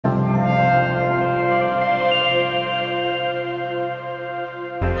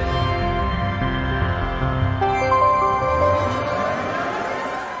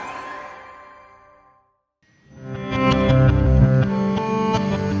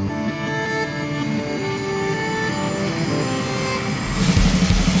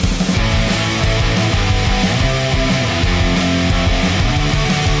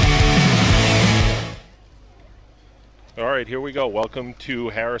here we go. Welcome to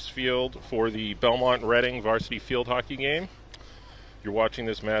Harris Field for the Belmont Reading Varsity Field Hockey game. You're watching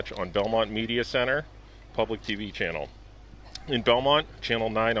this match on Belmont Media Center, public TV channel. In Belmont, Channel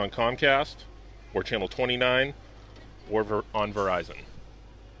 9 on Comcast, or Channel 29, or on Verizon.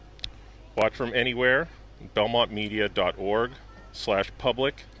 Watch from anywhere,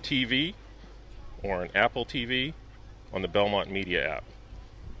 belmontmedia.org/public TV, or on Apple TV on the Belmont Media app.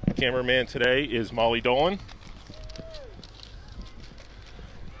 Cameraman today is Molly Dolan.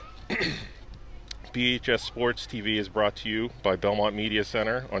 BHS Sports TV is brought to you by Belmont Media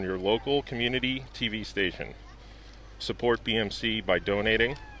Center on your local community TV station. Support BMC by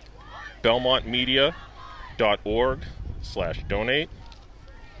donating. belmontmedia.org/donate.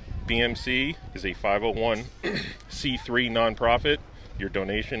 BMC is a 501c3 nonprofit. Your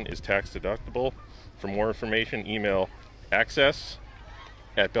donation is tax deductible. For more information, email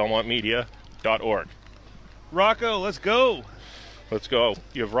access@belmontmedia.org. Rocco, let's go. Let's go.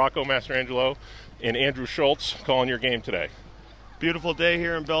 You have Rocco, Mastrangelo, and Andrew Schultz calling your game today. Beautiful day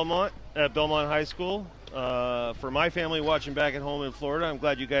here in Belmont at Belmont High School. For my family watching back at home in Florida, I'm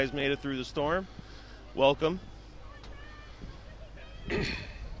glad you guys made it through the storm. Welcome.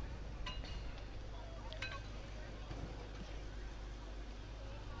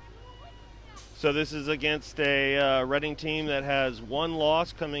 So this is against a Reading team that has one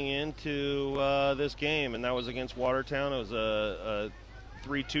loss coming into this game, and that was against Watertown. It was a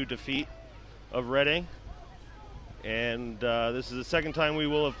 3-2 defeat of Reading. And this is the second time we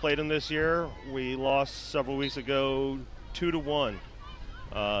will have played them this year. We lost several weeks ago 2-1.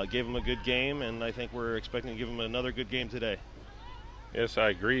 Gave them a good game, and I think we're expecting to give them another good game today. Yes, I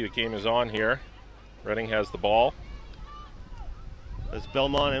agree. The game is on here. Reading has the ball. That's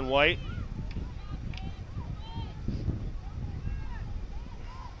Belmont in white.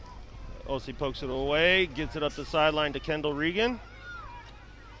 OC pokes it away, gets it up the sideline to Kendall Regan.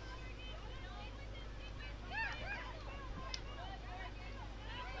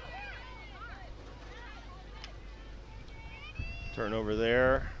 Turnover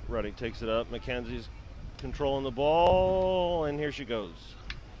there. Reading takes it up. McKenzie's controlling the ball, and here she goes.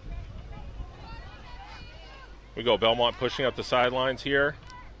 We go. Belmont pushing up the sidelines here.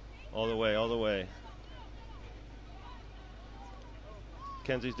 All the way, all the way.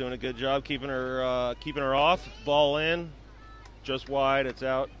 Kenzie's doing a good job keeping her off. Ball in, just wide. It's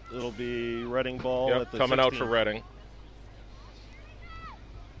out. It'll be Reading ball at the coming 16. out for Reading.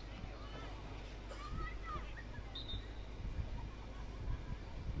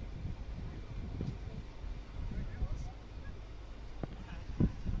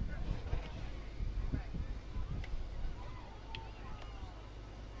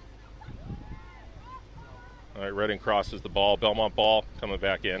 All right, Reading crosses the ball. Belmont ball coming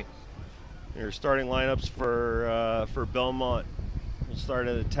back in. Your starting lineups for Belmont. We'll start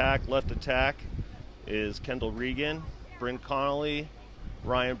at attack. Left attack is Kendall Regan, Bryn Connolly,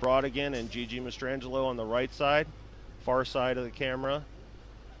 Ryan Brodigan, and Gigi Mastrangelo on the right side, far side of the camera.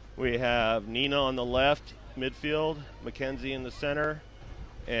 We have Nina on the left, midfield, Mackenzie in the center,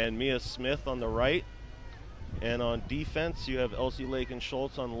 and Mia Smith on the right. And on defense, you have Elsie Lake and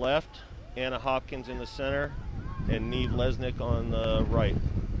Schultz on the left, Anna Hopkins in the center, and Neve Lesnick on the right.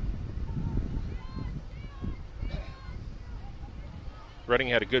 Reading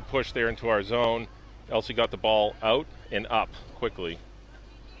had a good push there into our zone. Elsie got the ball out and up quickly.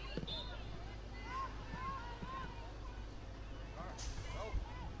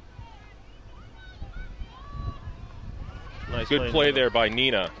 Nice good play there by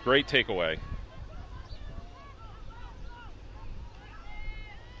Nina. Great takeaway.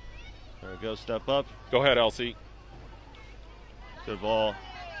 There we go, step up. Go ahead, Elsie. Good ball.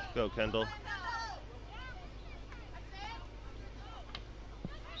 Go, Kendall.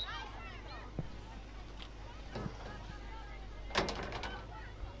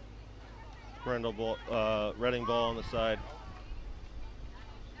 Reading ball on the side.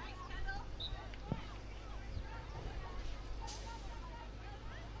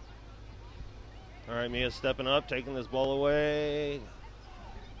 All right, Mia's stepping up, taking this ball away.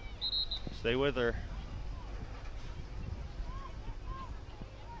 Stay with her.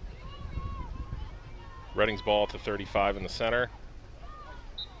 Reading's ball at the 35 in the center.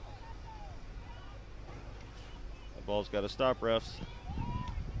 The ball's got to stop, refs.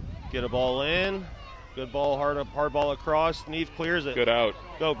 Get a ball in. Good ball, hard ball across. Neve clears it. Good out.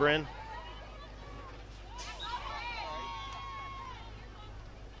 Go, Bryn.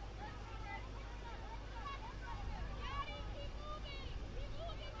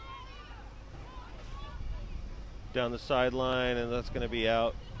 Down the sideline, and that's going to be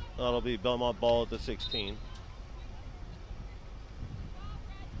out. That'll be Belmont ball at the 16.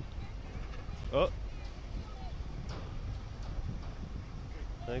 Oh.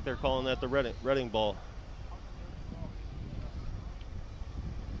 I think they're calling that the Reading ball.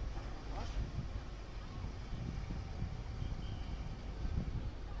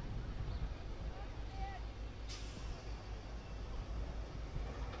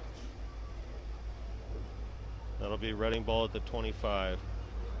 That'll be Reading ball at the 25.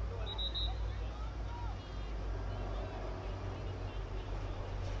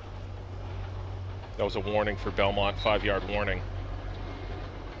 That was a warning for Belmont, 5-yard warning.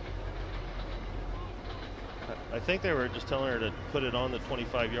 I think they were just telling her to put it on the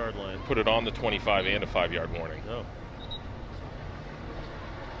 25-yard line. Put it on the 25 and a 5-yard warning. Oh.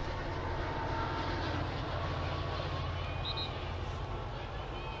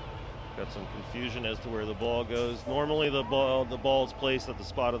 Got some confusion as to where the ball goes. Normally the ball is placed at the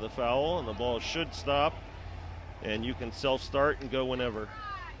spot of the foul, and the ball should stop, and you can self-start and go whenever.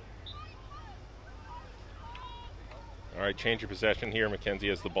 All right, change your possession here. Mackenzie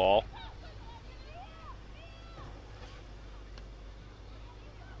has the ball.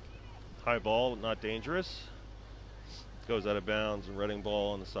 High ball, not dangerous. Goes out of bounds, and Reading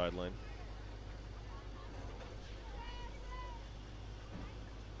ball on the sideline.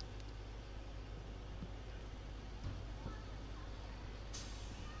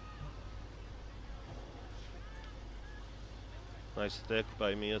 Nice stick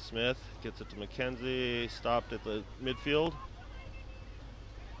by Mia Smith. Gets it to Mackenzie. Stopped at the midfield.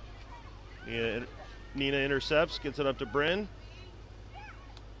 Nina intercepts. Gets it up to Bryn.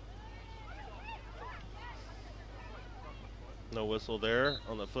 No whistle there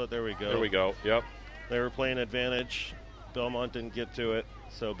on the foot. There we go. There we go. Yep. They were playing advantage. Belmont didn't get to it,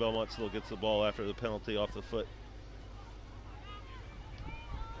 so Belmont still gets the ball after the penalty off the foot.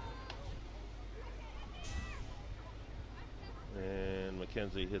 And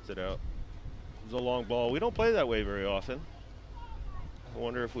Mackenzie hits it out. It was a long ball. We don't play that way very often. I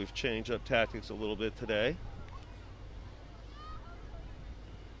wonder if we've changed up tactics a little bit today.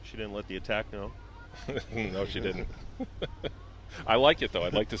 She didn't let the attack know. No, she didn't. I like it, though.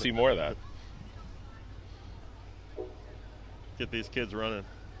 I'd like to see more of that. Get these kids running.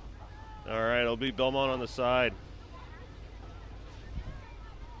 All right, it'll be Belmont on the side.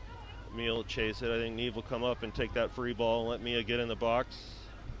 Mia will chase it. I think Neve will come up and take that free ball and let Mia get in the box.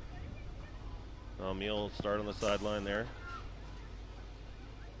 Mia will start on the sideline there.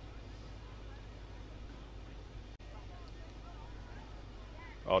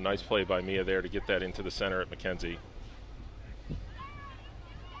 Oh, nice play by Mia there to get that into the center at Mackenzie.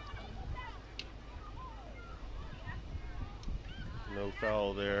 No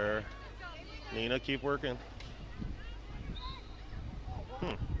foul there. Nina, keep working.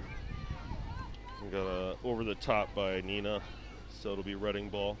 We got a over the top by Nina, so it'll be Reading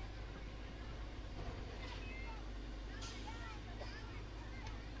ball.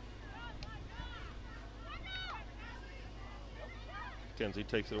 Mackenzie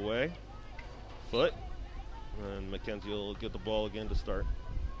takes it away. Foot. And Mackenzie will get the ball again to start.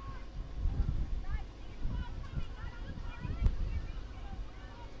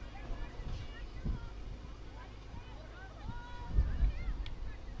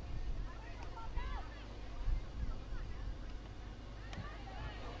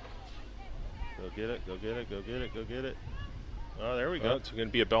 Go get it, go get it, go get it, go get it. Oh, there we go. It's going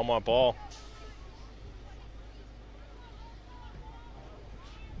to be a Belmont ball.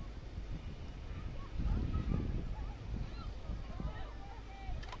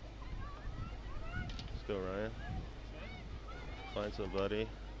 Let's go, Ryan. Find somebody.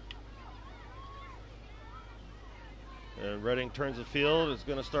 And Reading turns the field. It's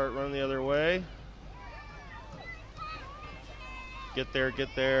going to start running the other way. Get there, get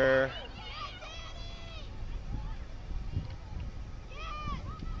there.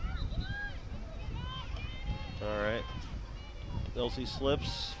 All right. Elsie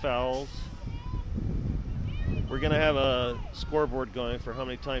slips, fouls. We're going to have a scoreboard going for how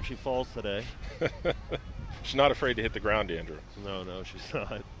many times she falls today. She's not afraid to hit the ground, Andrew. No, she's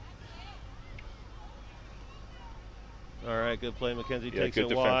not. All right, good play. Mackenzie takes it wide.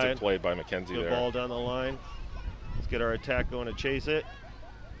 Good defensive play by Mackenzie there. Good ball down the line. Let's get our attack going to chase it.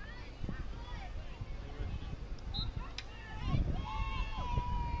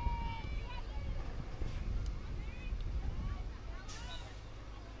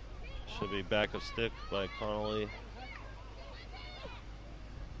 Should be back of stick by Connolly.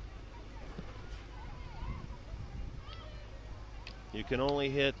 You can only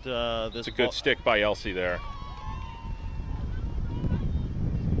hit this. It's a good stick by Elsie there.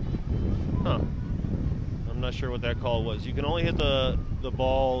 not sure what that call was. You can only hit the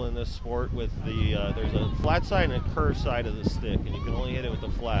ball in this sport with the, there's a flat side and a curved side of the stick, and you can only hit it with the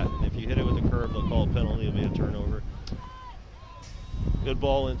flat. And if you hit it with the curve, they'll call a penalty, it'll be a turnover. Good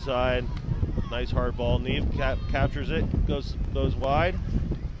ball inside, nice hard ball. Neve captures it, goes wide.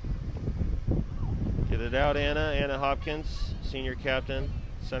 Get it out, Anna Hopkins, senior captain,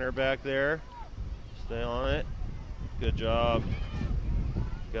 center back there. Stay on it, good job.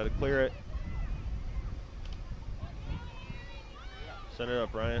 Got to clear it. Send it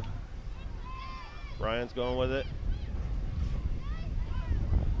up, Ryan. Ryan's going with it.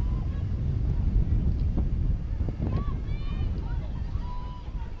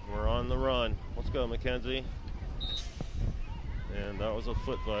 We're on the run. Let's go, Mackenzie. And that was a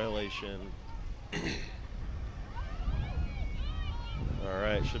foot violation. All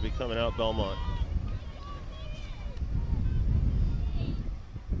right, should be coming out Belmont.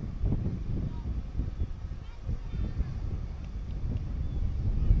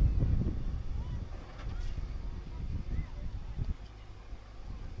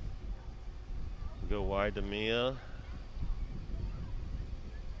 Go wide to Mia.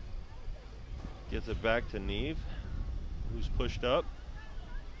 Gets it back to Neve, who's pushed up.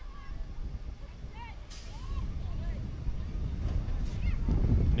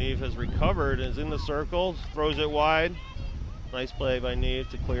 Neve has recovered, is in the circle, throws it wide. Nice play by Neve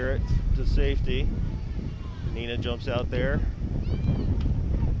to clear it to safety. Nina jumps out there.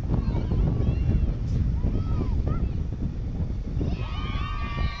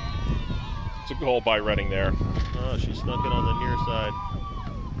 It's a goal by Reading there. Oh, she snuck it on the near side.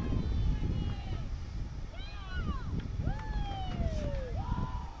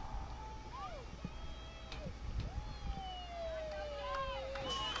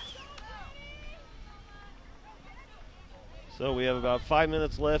 So we have about 5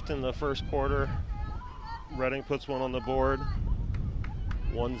 minutes left in the first quarter. Reading puts one on the board,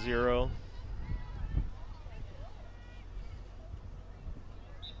 1-0.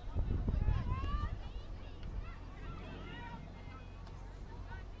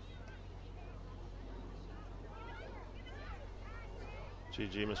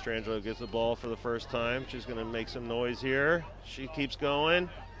 GG Mastrangelo gets the ball for the first time. She's going to make some noise here. She keeps going.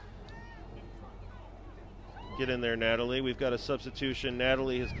 Get in there, Natalie. We've got a substitution.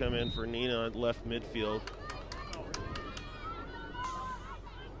 Natalie has come in for Nina at left midfield.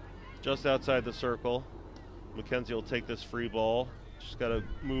 Just outside the circle. Mackenzie will take this free ball. She's got to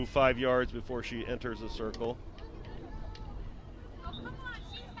move 5 yards before she enters the circle.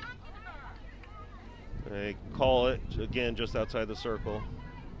 They call it, again, just outside the circle.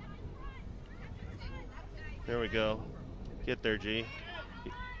 There we go. Get there, G.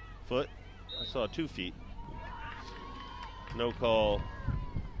 Foot. I saw 2 feet. No call.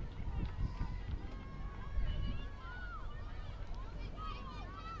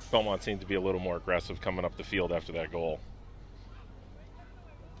 Belmont seemed to be a little more aggressive coming up the field after that goal.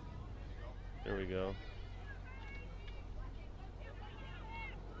 There we go.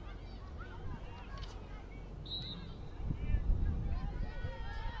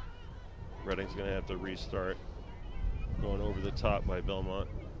 Reading's going to have to restart. Going over the top by Belmont.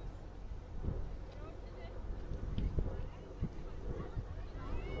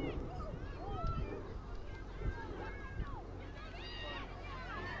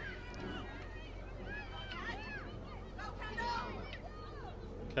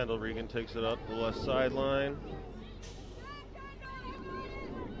 Kendall Regan takes it up the left sideline.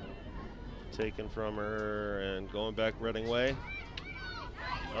 Taken from her and going back Reading way.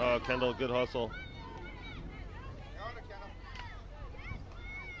 Oh, Kendall, good hustle.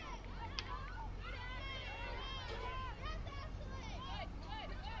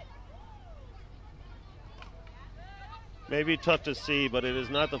 Maybe tough to see, but it is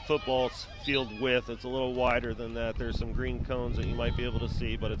not the football field width. It's a little wider than that. There's some green cones that you might be able to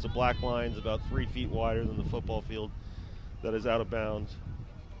see, but it's a black line. It's about 3 feet wider than the football field that is out of bounds.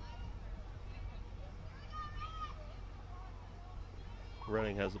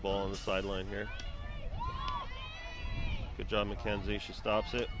 Reading has the ball on the sideline here. Good job, Mackenzie. She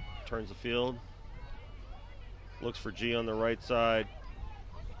stops it, turns the field, looks for G on the right side.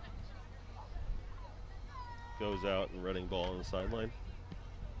 Goes out and Reading ball on the sideline.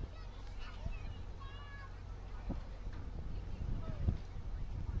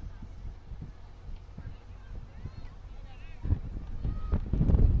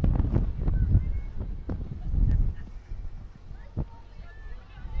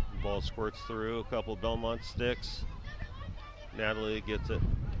 Ball squirts through a couple Belmont sticks. Natalie gets it.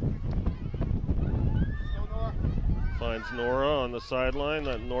 Finds Nora on the sideline.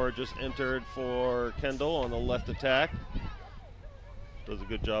 That Nora just entered for Kendall on the left attack. Does a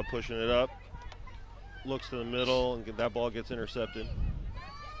good job pushing it up. Looks to the middle, and that ball gets intercepted.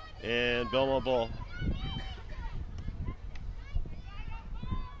 And Belmont ball.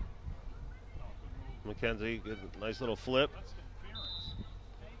 McKenzie, good, nice little flip.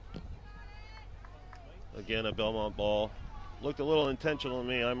 Again, a Belmont ball. Looked a little intentional to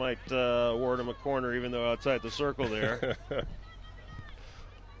me. I might award him a corner even though outside the circle there.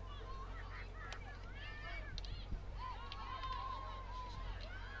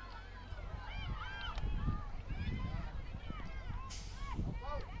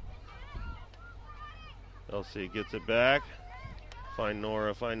 LC gets it back. Find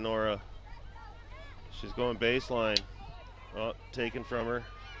Nora, find Nora. She's going baseline. Oh, taken from her.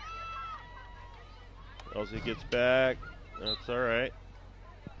 LC gets back. That's all right.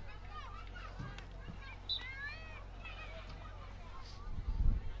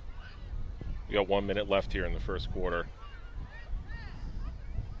 We got 1 minute left here in the first quarter.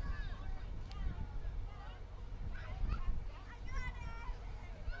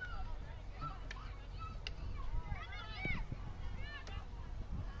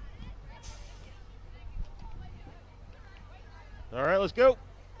 All right, let's go.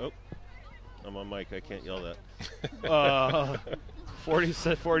 Oh, I'm on mic. I can't yell that. 40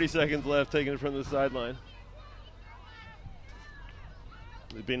 seconds left, taking it from the sideline.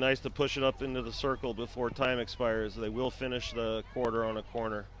 It'd be nice to push it up into the circle before time expires. They will finish the quarter on a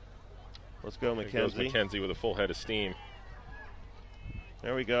corner. Let's go, McKenzie. There goes McKenzie with a full head of steam.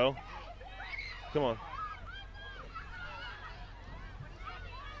 There we go. Come on.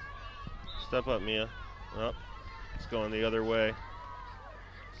 Step up, Mia. Up. It's going the other way.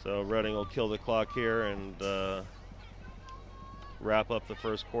 So Reading will kill the clock here and wrap up the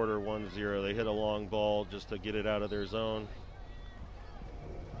first quarter 1-0. They hit a long ball just to get it out of their zone.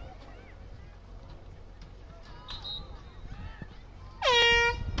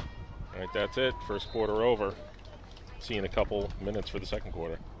 All right, that's it. First quarter over. See you in a couple minutes for the second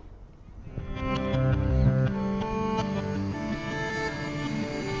quarter.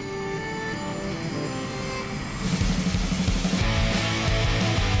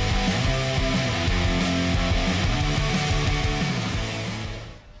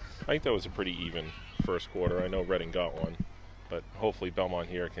 I think that was a pretty even first quarter. I know Reading got one, but hopefully Belmont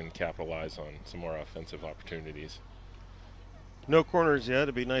here can capitalize on some more offensive opportunities. No corners yet.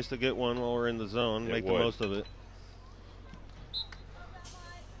 It'd be nice to get one while we're in the zone. Make the most of it.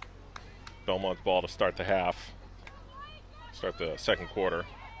 Belmont's ball to start the half. Start the second quarter.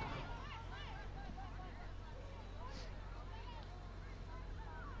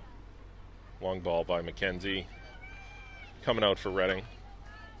 Long ball by McKenzie. Coming out for Reading.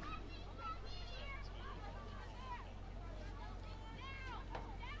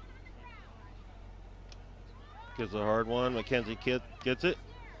 Gives a hard one. McKenzie gets it.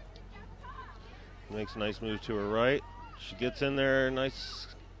 Makes a nice move to her right. She gets in there. Nice.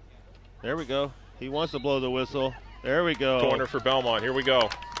 There we go. He wants to blow the whistle. There we go. Corner for Belmont. Here we go.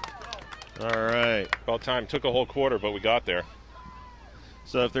 All right. About time. Took a whole quarter, but we got there.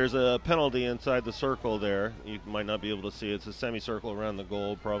 So if there's a penalty inside the circle there, you might not be able to see it. It's a semicircle around the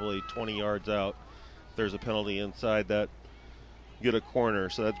goal, probably 20 yards out. If there's a penalty inside that, get a corner.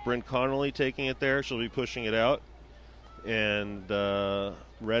 So that's Bryn Connolly taking it there. She'll be pushing it out. And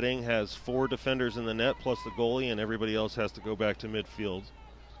Reading has 4 defenders in the net plus the goalie, and everybody else has to go back to midfield.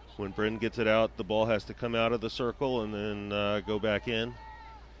 When Bryn gets it out, the ball has to come out of the circle and then go back in.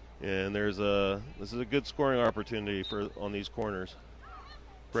 And this is a good scoring opportunity on these corners.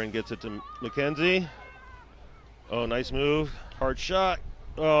 Bryn gets it to McKenzie. Oh, nice move. Hard shot.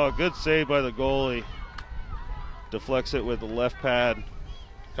 Oh, good save by the goalie. Deflects it with the left pad.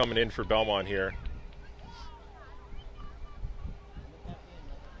 Coming in for Belmont here.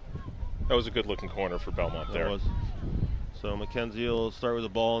 That was a good looking corner for Belmont there. That was. So McKenzie will start with the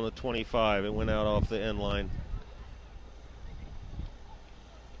ball on the 25. It went out off the end line.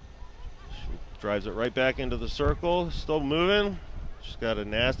 She drives it right back into the circle. Still moving. She's got a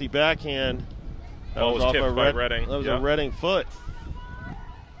nasty backhand. That was off tipped by Reading. That was a Reading foot.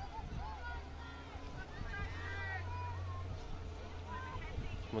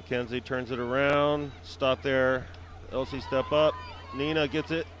 McKenzie turns it around. Stop there. Elsie step up. Nina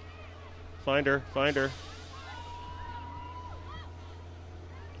gets it. Find her.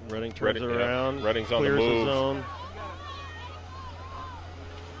 Reading turns it around. Yeah. Reading's on the move. Clears the zone.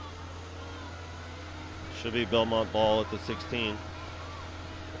 Should be Belmont ball at the 16.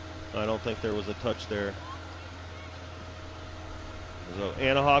 I don't think there was a touch there. So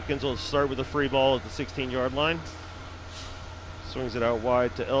Anna Hopkins will start with a free ball at the 16-yard line. Swings it out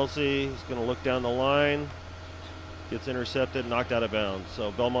wide to Elsie. He's going to look down the line. Gets intercepted, knocked out of bounds.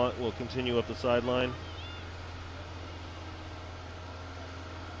 So Belmont will continue up the sideline.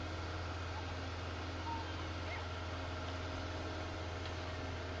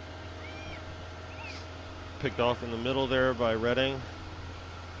 Picked off in the middle there by Reading.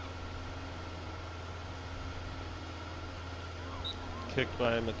 Kicked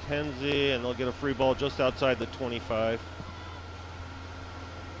by McKenzie, and they'll get a free ball just outside the 25.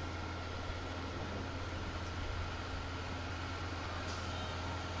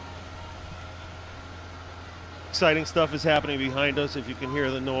 Exciting stuff is happening behind us, if you can hear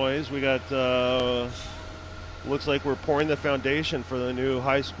the noise. We got, looks like we're pouring the foundation for the new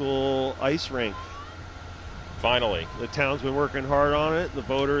high school ice rink. Finally. The town's been working hard on it. The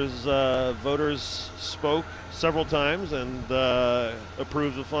voters spoke several times and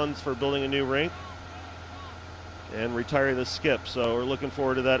approved the funds for building a new rink and retiring the skip. So we're looking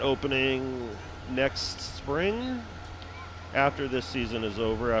forward to that opening next spring, after this season is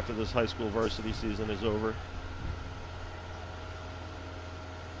over, after this high school varsity season is over.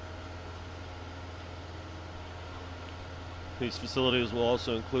 These facilities will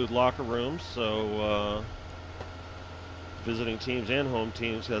also include locker rooms, so visiting teams and home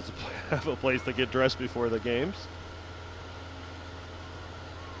teams have a place to get dressed before the games.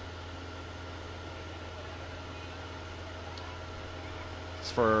 It's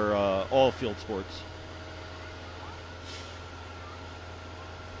for all field sports.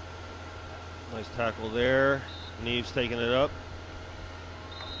 Nice tackle there. Neve's taking it up.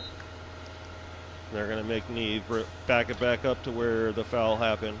 They're going to make Neve back it back up to where the foul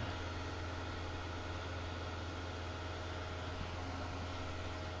happened.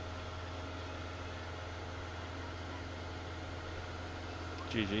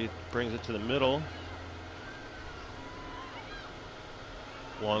 Gigi brings it to the middle.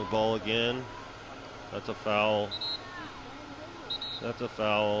 Long ball again. That's a foul. That's a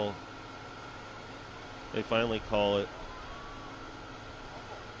foul. They finally call it.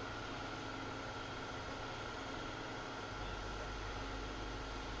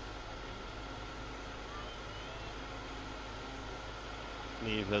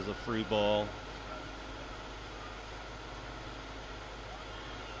 Neve has a free ball.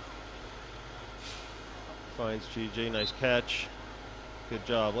 Finds GJ, nice catch. Good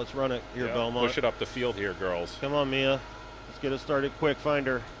job. Let's run it here, Belmont. Push it up the field here, girls. Come on, Mia. Let's get it started quick. Find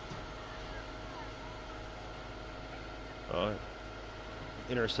her. Oh,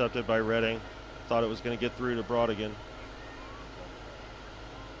 intercepted by Reading. Thought it was going to get through to Brodigan.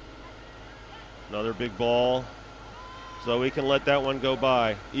 Another big ball. So we can let that one go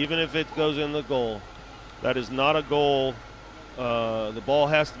by, even if it goes in the goal. That is not a goal. The ball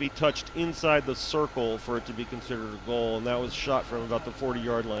has to be touched inside the circle for it to be considered a goal, and that was shot from about the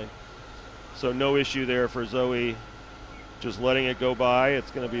 40-yard line. So no issue there for Zoe, just letting it go by. It's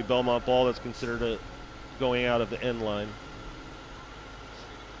going to be Belmont ball that's considered going out of the end line.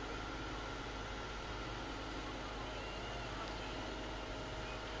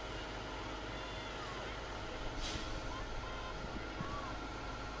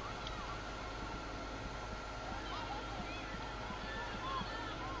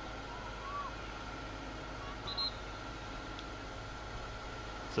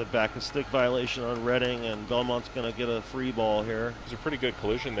 It's a back and stick violation on Reading, and Belmont's going to get a free ball here. There's a pretty good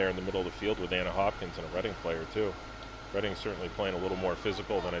collision there in the middle of the field with Anna Hopkins and a Reading player, too. Reading's certainly playing a little more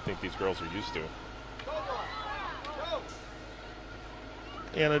physical than I think these girls are used to.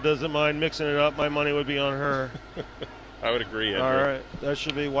 Anna doesn't mind mixing it up. My money would be on her. I would agree, Andrew. All right, that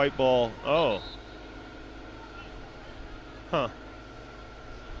should be white ball. Oh. Huh.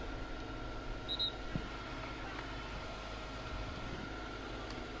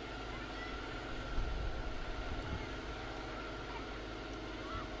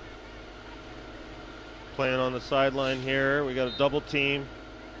 Playing on the sideline here. We got a double team.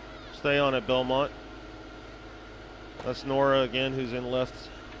 Stay on it, Belmont. That's Nora again, who's in left.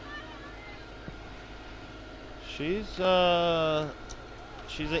 She's an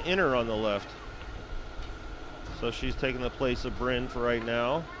inner on the left. So she's taking the place of Bryn for right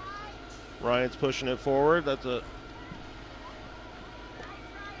now. Ryan's pushing it forward.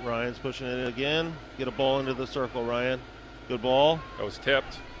 Ryan's pushing it again. Get a ball into the circle, Ryan. Good ball. That was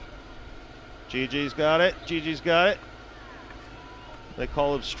tipped. Gigi's got it. Gigi's got it. They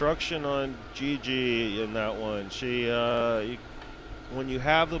call obstruction on Gigi in that one. When you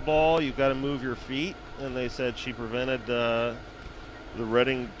have the ball, you've got to move your feet, and they said she prevented the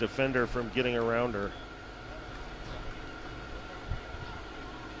Reading defender from getting around her.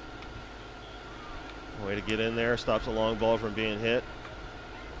 Way to get in there, stops a long ball from being hit.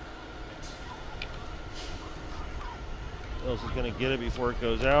 Ellis is going to get it before it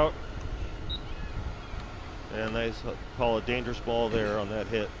goes out. And nice call, a dangerous ball there on that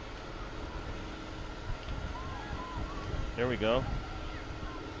hit. There we go.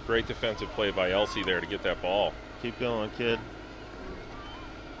 Great defensive play by Elsie there to get that ball. Keep going, kid.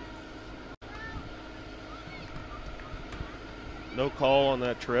 No call on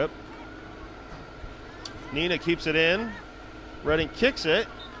that trip. Nina keeps it in. Redding kicks it.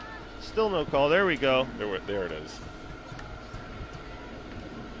 Still no call. There we go. There it is.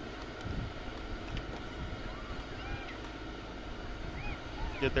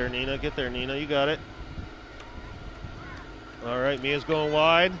 Get there, Nina. Get there, Nina. You got it. All right, Mia's going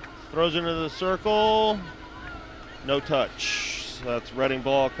wide. Throws it into the circle. No touch. So that's Redding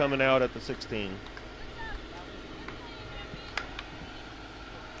ball coming out at the 16.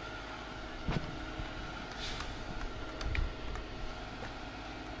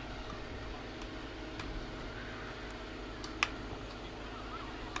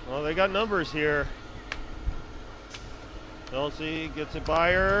 Well, they got numbers here. Elsie gets it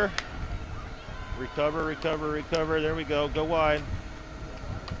by her. Recover, recover, recover. There we go. Go wide.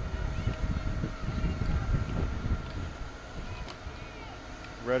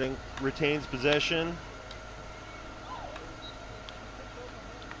 Redding retains possession.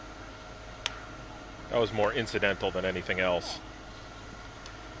 That was more incidental than anything else.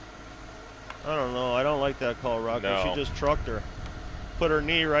 I don't know. I don't like that call, Rocco. No. She just trucked her. Put her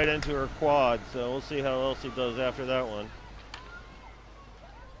knee right into her quad. So we'll see how Elsie does after that one.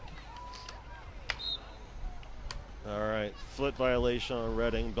 All right. Foot violation on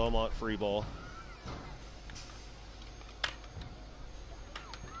Redding. Belmont free ball.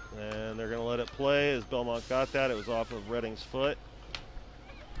 And they're going to let it play as Belmont got that. It was off of Redding's foot.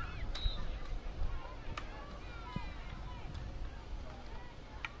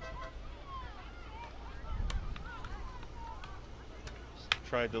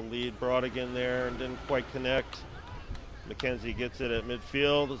 Tried to lead Brodigan there and didn't quite connect. McKenzie gets it at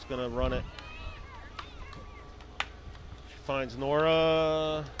midfield. Is going to run it. She finds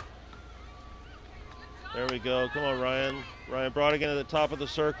Nora. There we go. Come on, Ryan. Ryan Brodigan at the top of the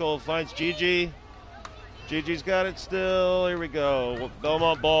circle. Finds Gigi. Gigi's got it still. Here we go.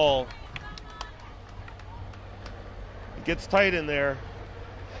 Belmont ball. It gets tight in there.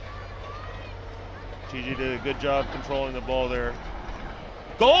 Gigi did a good job controlling the ball there.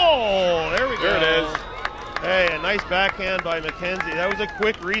 Goal! There we go. There it is. Hey, a nice backhand by McKenzie. That was a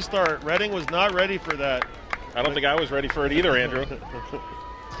quick restart. Redding was not ready for that. I don't think I was ready for it either, Andrew.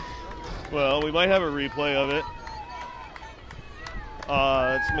 Well, we might have a replay of it.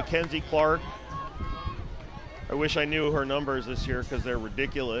 It's Mackenzie Clark. I wish I knew her numbers this year because they're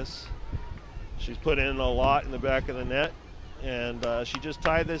ridiculous. She's put in a lot in the back of the net, and she just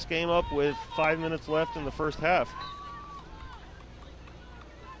tied this game up with 5 minutes left in the first half.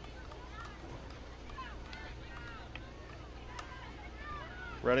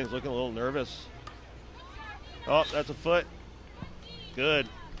 Redding's looking a little nervous. Oh, that's a foot. Good.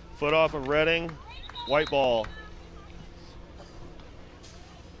 Foot off of Redding. White ball.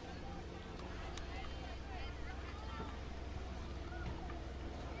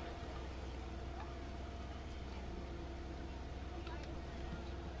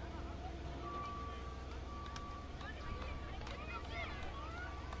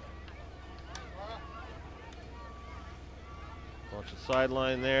 Watch the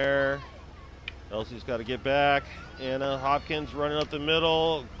sideline there. Elsie's got to get back. Anna Hopkins running up the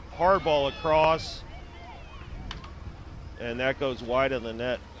middle. Hard ball across. And that goes wide of the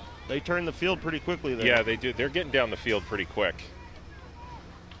net. They turn the field pretty quickly there. Yeah, they do. They're getting down the field pretty quick.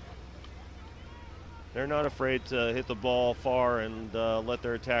 They're not afraid to hit the ball far and let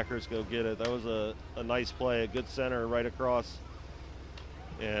their attackers go get it. That was a nice play, a good center right across.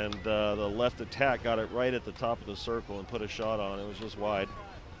 And the left attack got it right at the top of the circle and put a shot on. It was just wide.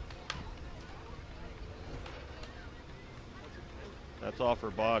 That's off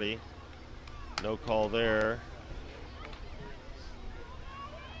her body. No call there.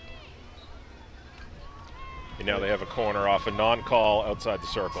 And now they have a corner off a non-call outside the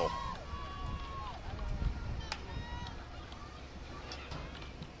circle.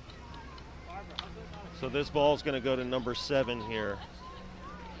 So this ball is going to go to number 7 here.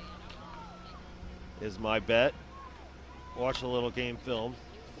 Is my bet. Watch a little game film.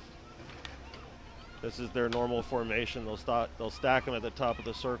 This is their normal formation. They'll stack them at the top of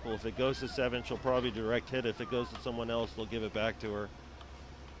the circle. If it goes to 7, she'll probably direct hit. If it goes to someone else, they'll give it back to her.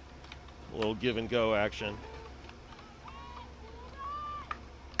 A little give and go action.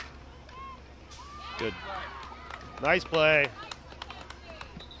 Good. Nice play.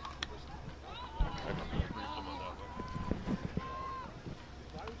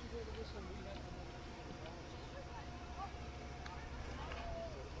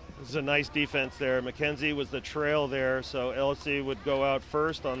 This is a nice defense there. McKenzie was the trail there, so LC would go out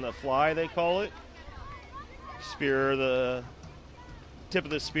first on the fly, they call it. Spear the tip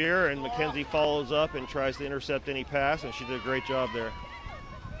of the spear, and McKenzie follows up and tries to intercept any pass, and she did a great job there.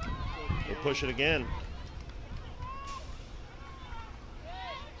 We'll push it again.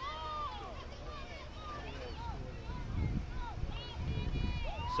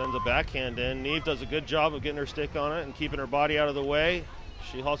 Sends a backhand in. Neve does a good job of getting her stick on it and keeping her body out of the way.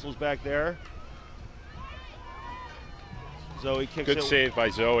 She hustles back there. Zoe kicks it. Good save by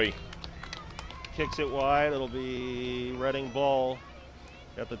Zoe. Kicks it wide. It'll be Reading ball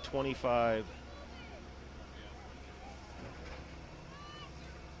at the 25.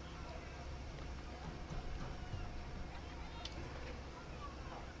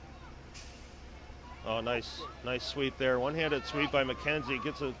 Oh, nice sweep there. One-handed sweep by McKenzie.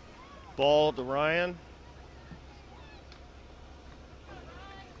 Gets a ball to Ryan.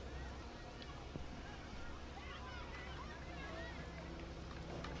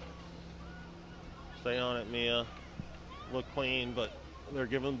 Stay on it, Mia. Look clean, but they're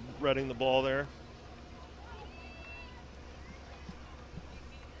giving Reading the ball there.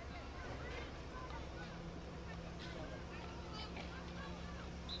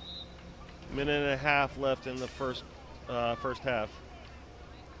 Minute and a half left in the first half.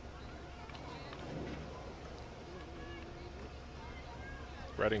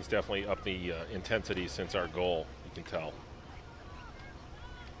 Reading's definitely up the intensity since our goal, you can tell.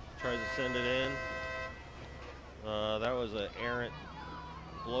 Tries to send it in. That was an errant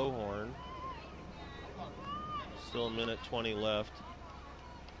blowhorn. Still a minute 20 left.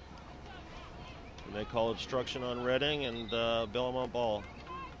 And they call obstruction on Reading and Belmont ball.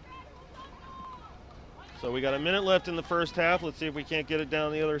 So we got a minute left in the first half. Let's see if we can't get it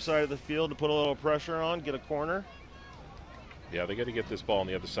down the other side of the field to put a little pressure on, get a corner. Yeah, they got to get this ball on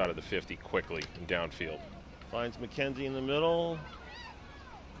the other side of the 50 quickly and downfield. Finds McKenzie in the middle.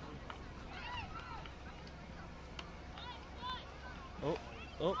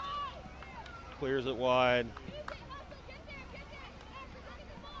 Oh, clears it wide.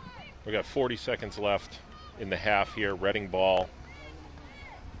 We got 40 seconds left in the half here. Reading ball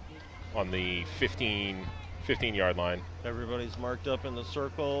on the 15-yard line. Everybody's marked up in the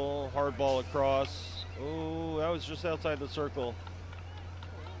circle. Hard ball across. Oh, that was just outside the circle.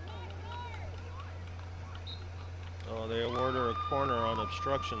 Oh, they award her a corner on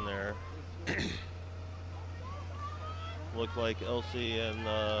obstruction there. Looked like Elsie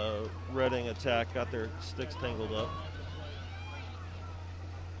and Reading attack got their sticks tangled up.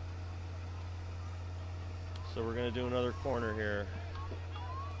 So we're going to do another corner here.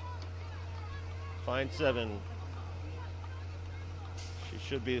 Find 7. She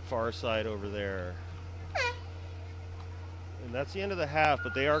should be far side over there. And that's the end of the half,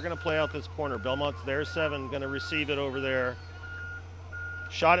 but they are going to play out this corner. Belmont's there, 7, going to receive it over there.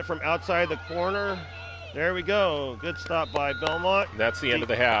 Shot it from outside the corner. There we go. Good stop by Belmont. That's the end of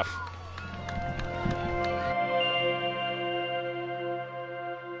the half.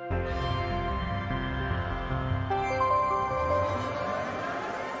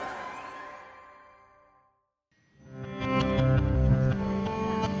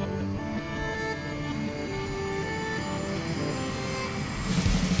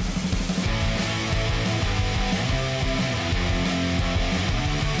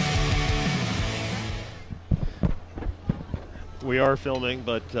 We are filming,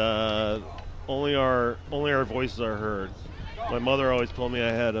 but only our voices are heard. My mother always told me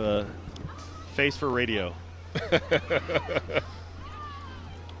I had a face for radio.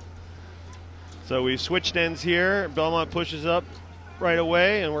 So we've switched ends here. Belmont pushes up right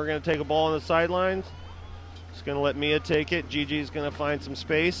away, and we're going to take a ball on the sidelines. Just going to let Mia take it. Gigi's going to find some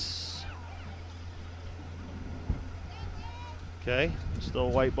space. Okay, still a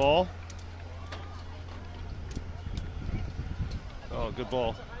white ball. Oh, good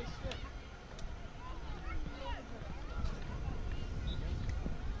ball.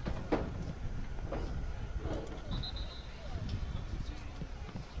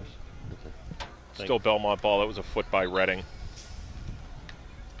 Still Belmont ball. That was a foot by Reading.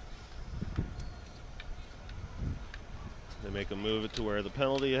 They make a move to where the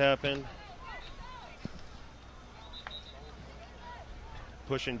penalty happened.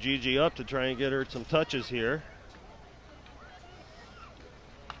 Pushing Gigi up to try and get her some touches here.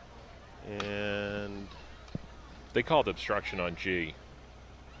 And they called obstruction on G.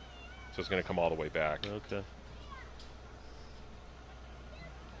 So it's going to come all the way back. Okay.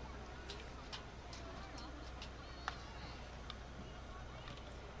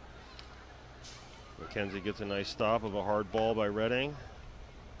 McKenzie gets a nice stop of a hard ball by Redding.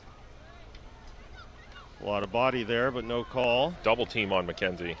 A lot of body there, but no call. Double team on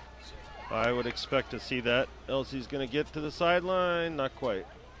McKenzie. I would expect to see that. Elsie's going to get to the sideline. Not quite.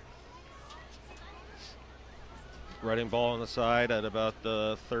 Redding ball on the side at about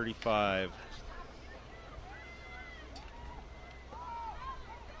the 35.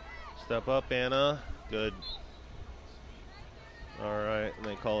 Step up, Anna. Good. All right, and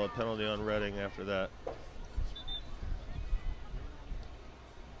they call a penalty on Redding after that.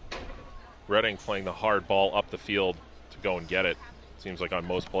 Redding playing the hard ball up the field to go and get it. Seems like on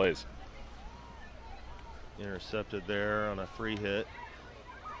most plays. Intercepted there on a free hit.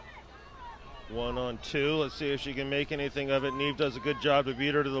 1-on-2. Let's see if she can make anything of it. Neve does a good job to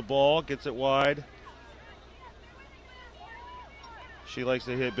beat her to the ball. Gets it wide. She likes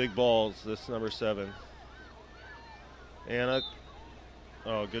to hit big balls, this number 7. Anna.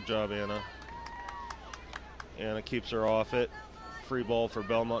 Oh, good job, Anna. Anna keeps her off it. Free ball for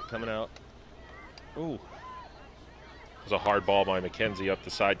Belmont coming out. Ooh. It was a hard ball by McKenzie up the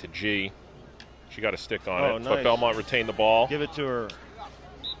side to G. She got a stick on it, nice. but Belmont retained the ball. Give it to her.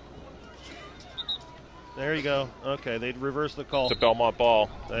 There you go. Okay, they reversed the call. It's a Belmont ball.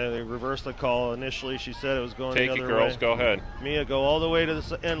 They reversed the call. Initially, she said it was going Take the other it, girls. way. Go ahead. Mia, go all the way to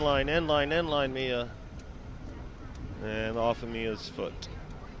the end line, end line, end line, Mia. And off of Mia's foot.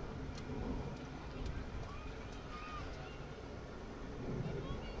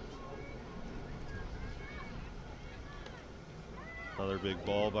 Another big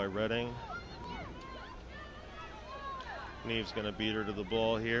ball by Redding. Neve's going to beat her to the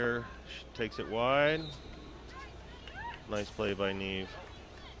ball here. She takes it wide. Nice play by Neve.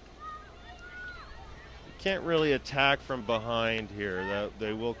 You can't really attack from behind here. That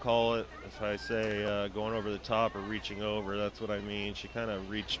they will call it if I say going over the top or reaching over. That's what I mean. She kind of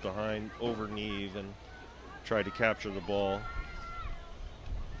reached behind over Neve and tried to capture the ball.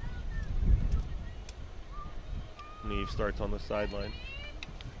 Neve starts on the sideline.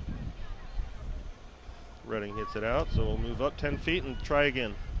 Redding hits it out, so we'll move up 10 feet and try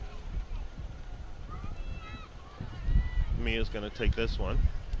again. Mia's going to take this one.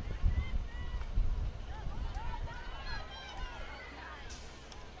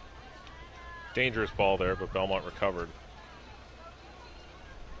 Dangerous ball there, but Belmont recovered.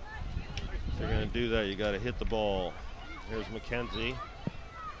 If you're going to do that, you got to hit the ball. Here's McKenzie.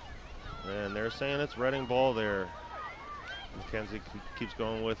 And they're saying it's Redding ball there. McKenzie keeps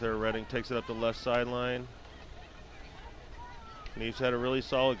going with her. Redding takes it up the left sideline. Neve's had a really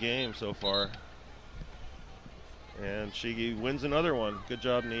solid game so far. And she wins another one. Good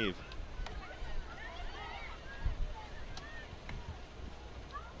job, Neve.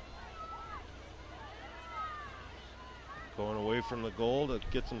 Going away from the goal to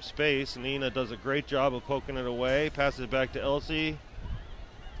get some space. Nina does a great job of poking it away. Passes it back to Elsie.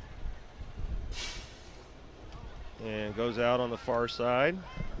 And goes out on the far side.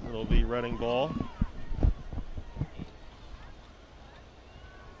 It'll be Redding ball.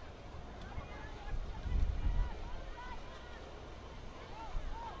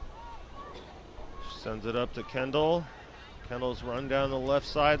 Sends it up to Kendall. Kendall's run down the left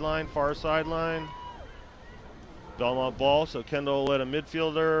sideline, far sideline. Belmont ball, so Kendall will let a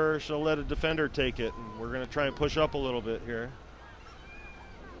midfielder, she'll let a defender take it. And we're going to try and push up a little bit here.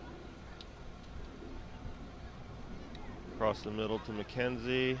 Across the middle to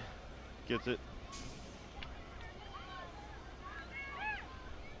McKenzie. Gets it.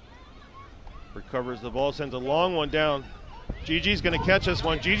 Recovers the ball, sends a long one down. Gigi's going to catch this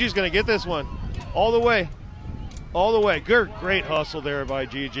one. Gigi's going to get this one. All the way. All the way. Good, great hustle there by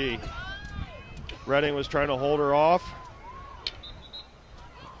Gigi. Redding was trying to hold her off.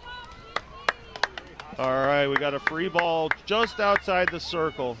 All right, we got a free ball just outside the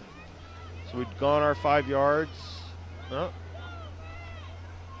circle. So we've gone our 5 yards. Oh.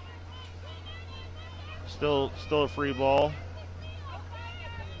 Still a free ball.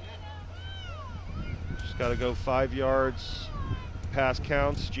 Just got to go 5 yards. Pass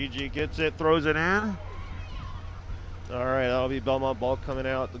counts. Gigi gets it, throws it in. All right, that'll be Belmont ball coming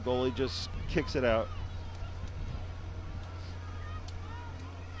out. The goalie just kicks it out.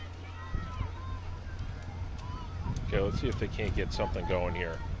 Okay, let's see if they can't get something going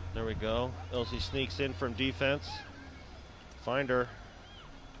here. There we go. Elsie sneaks in from defense. Find her.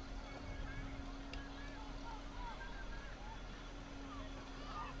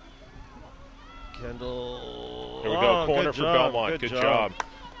 Kendall. Here we go, corner good for job, Belmont. Good job.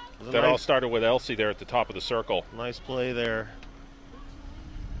 That all started with Elsie there at the top of the circle. Nice play there.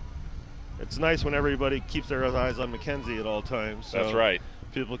 It's nice when everybody keeps their eyes on Mackenzie at all times. So that's right.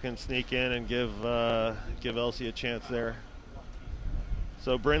 People can sneak in and give Elsie a chance there.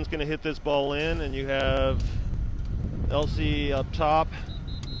 So Bryn's going to hit this ball in, and you have Elsie up top.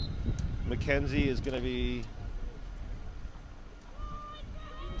 Mackenzie is going to be...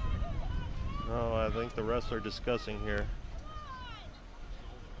 Oh, I think the refs are discussing here.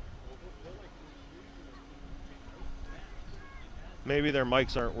 Maybe their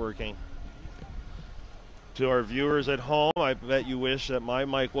mics aren't working. To our viewers at home, I bet you wish that my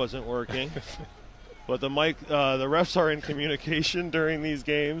mic wasn't working. But the refs are in communication during these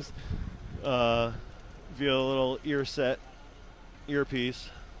games via a little earpiece.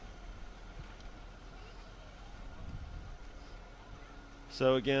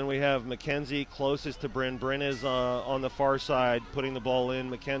 So again, we have Mackenzie closest to Bryn. Bryn is on the far side, putting the ball in.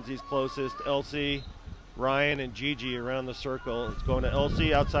 Mackenzie's closest. Elsie, Ryan, and Gigi around the circle. It's going to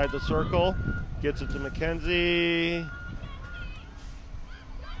Elsie outside the circle. Gets it to Mackenzie.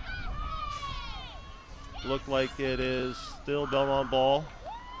 Looked like it is still Belmont ball.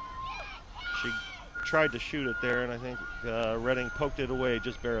 She tried to shoot it there, and I think Reading poked it away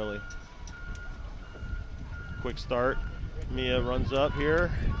just barely. Quick start. Mia runs up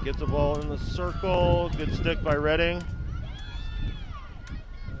here, gets the ball in the circle. Good stick by Reading.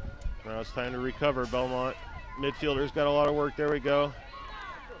 Now it's time to recover, Belmont. Midfielders got a lot of work. There we go.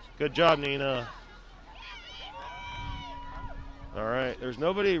 Good job, Nina. All right, there's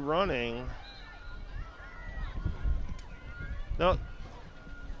nobody running. No,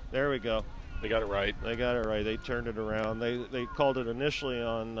 there we go. They got it right. They got it right. They turned it around. They called it initially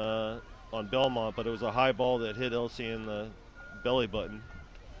on Belmont, but it was a high ball that hit Elsie in the belly button.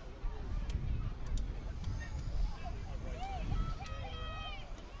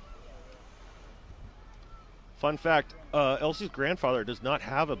 Fun fact, Elsie's grandfather does not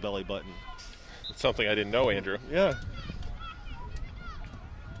have a belly button. It's something I didn't know, Andrew. Yeah.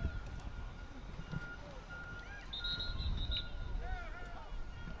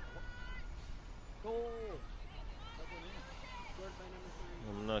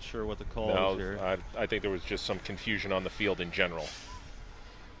 I'm not sure what the call is here. I think there was just some confusion on the field in general.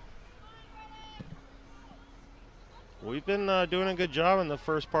 We've been doing a good job in the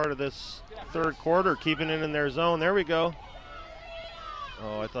first part of this third quarter, keeping it in their zone. There we go.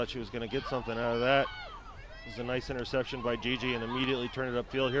 Oh, I thought she was going to get something out of that. It was a nice interception by Gigi and immediately turned it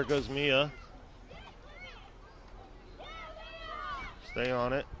upfield. Here goes Mia. Stay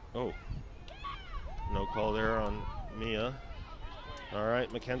on it. Oh, no call there on Mia. All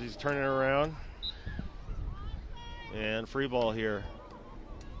right, Mackenzie's turning it around. And free ball here.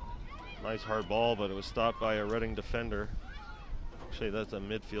 Nice hard ball, but it was stopped by a Reading defender. Actually, that's a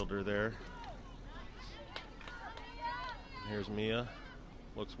midfielder there. Here's Mia.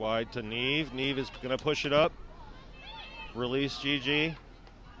 Looks wide to Neve. Neve is going to push it up. Release Gigi.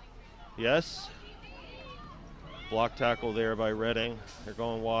 Yes. Block tackle there by Reading. They're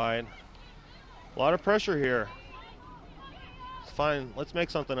going wide. A lot of pressure here. It's fine. Let's make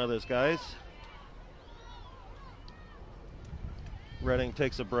something of this, guys. Reading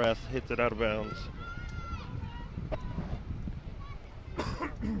takes a breath, hits it out of bounds.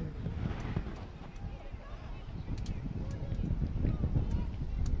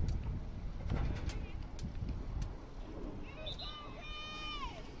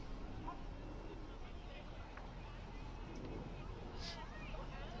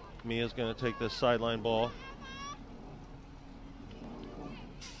 Mia's going to take this sideline ball.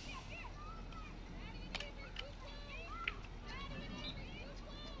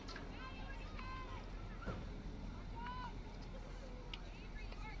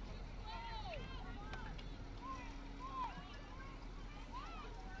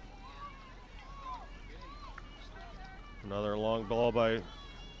 Another long ball by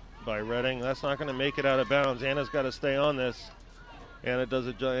Reading. That's not going to make it out of bounds. Anna's got to stay on this. Anna does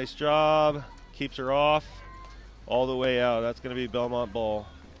a nice job. Keeps her off all the way out. That's going to be Belmont ball.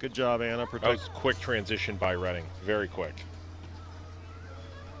 Good job, Anna. That was quick transition by Reading. Very quick.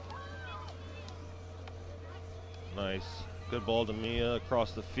 Nice. Good ball to Mia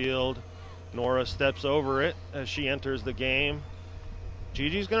across the field. Nora steps over it as she enters the game.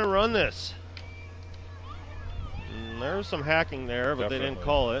 Gigi's going to run this. There was some hacking there, but They didn't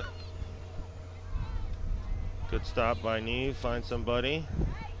call it. Good stop by Neve. Find somebody.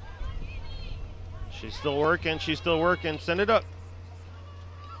 She's still working. She's still working. Send it up.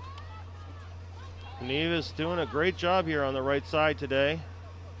 Neve is doing a great job here on the right side today.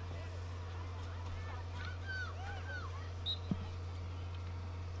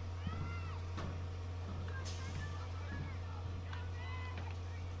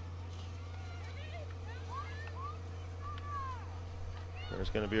 There's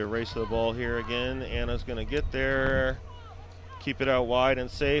going to be a race to the ball here again. Anna's going to get there, keep it out wide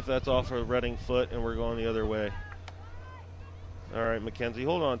and safe. That's off a Reading foot, and we're going the other way. All right, Mackenzie,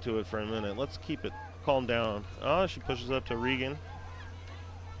 hold on to it for a minute. Let's keep it calm down. Oh, she pushes up to Regan.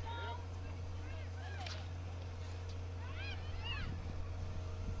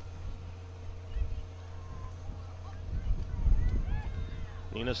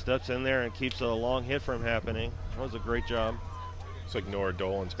 Nina steps in there and keeps a long hit from happening. That was a great job. Looks like Nora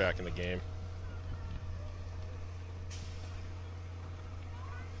Dolan's back in the game.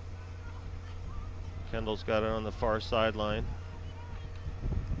 Kendall's got it on the far sideline.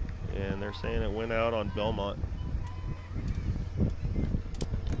 And they're saying it went out on Belmont.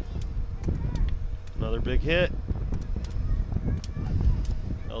 Another big hit.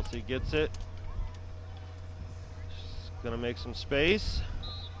 Elsie gets it. She's gonna make some space.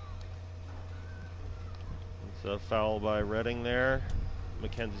 It's a foul by Reading there.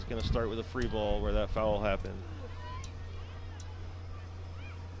 Mackenzie's gonna start with a free ball where that foul happened.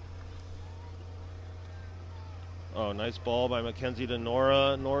 Oh, nice ball by Mackenzie to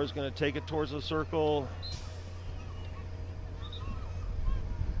Nora. Nora's going to take it towards the circle.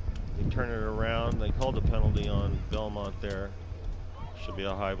 They turn it around. They called a penalty on Belmont there. Should be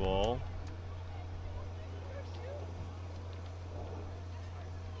a high ball.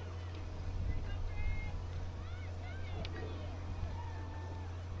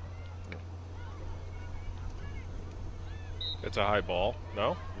 It's a high ball.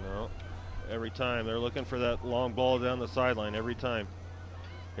 No? No. Every time. They're looking for that long ball down the sideline every time.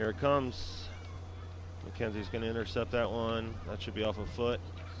 Here it comes. Mackenzie's going to intercept that one. That should be off a foot.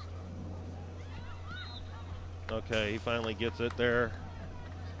 Okay, he finally gets it there.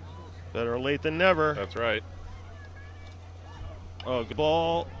 Better late than never. That's right. Oh, good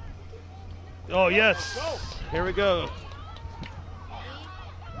ball. Oh, yes. Here we go.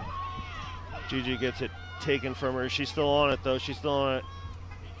 Gigi gets it taken from her. She's still on it, though. She's still on it.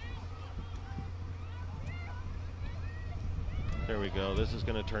 There we go. This is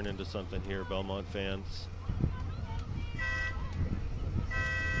going to turn into something here, Belmont fans.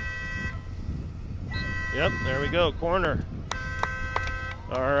 Yep, there we go. Corner.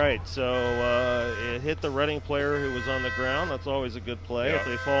 All right, so it hit the Reading player who was on the ground. That's always a good play. Yeah. If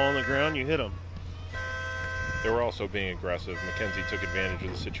they fall on the ground, you hit them. They were also being aggressive. Mackenzie took advantage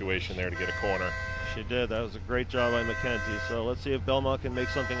of the situation there to get a corner. She did. That was a great job by Mackenzie. So let's see if Belmont can make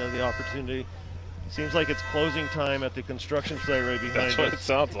something of the opportunity. Seems like it's closing time at the construction site right behind us. That's what it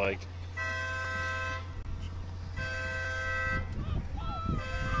sounds like.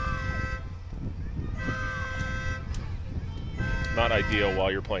 Not ideal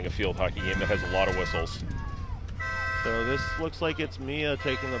while you're playing a field hockey game that has a lot of whistles. So this looks like it's Mia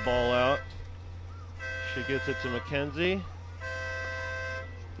taking the ball out. She gets it to Mackenzie.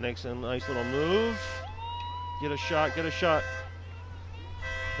 Makes a nice little move. Get a shot, get a shot.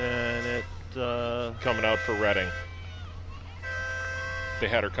 And it... coming out for Reading. They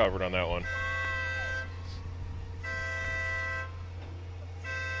had her covered on that one.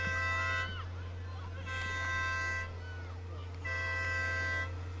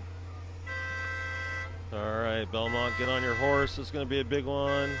 All right, Belmont, get on your horse. It's going to be a big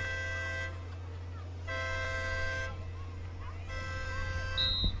one.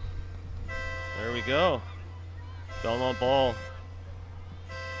 There we go. Belmont ball.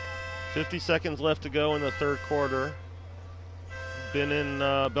 50 seconds left to go in the third quarter. Been in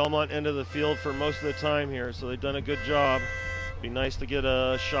Belmont end of the field for most of the time here, so they've done a good job. Be nice to get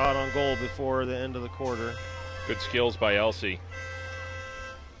a shot on goal before the end of the quarter. Good skills by Elsie.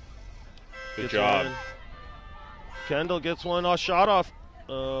 Good job. One. Kendall gets one. Oh, shot off.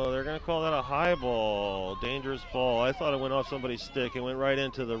 They're going to call that a high ball. Dangerous ball. I thought it went off somebody's stick. It went right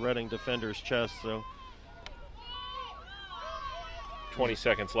into the Reading defender's chest. So 20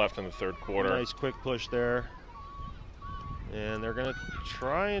 seconds left in the third quarter. Nice quick push there. And they're going to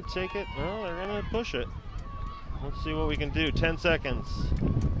try and take it. No, they're going to push it. Let's see what we can do. 10 seconds.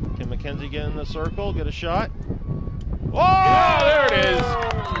 Can Mackenzie get in the circle? Get a shot? Oh, there it is.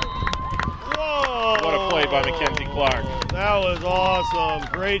 Whoa! What a play by Mackenzie Clark. That was awesome.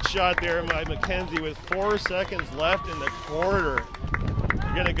 Great shot there by Mackenzie with 4 seconds left in the quarter.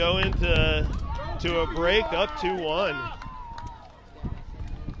 We're going to go into a break up 2-1.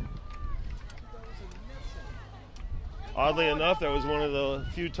 Oddly enough, that was one of the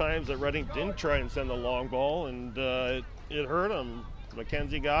few times that Reading didn't try and send the long ball, and it hurt them.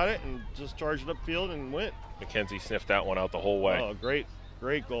 Mackenzie got it and just charged it upfield and went. Mackenzie sniffed that one out the whole way. Oh, great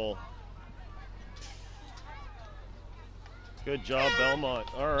goal. Good job, Belmont.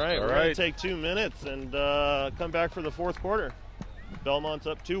 All right, we're going to take 2 minutes and come back for the fourth quarter. Belmont's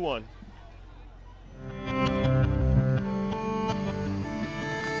up 2-1.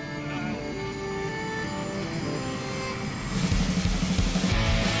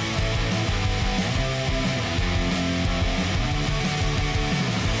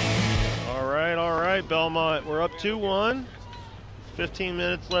 All right, Belmont, we're up 2-1. 15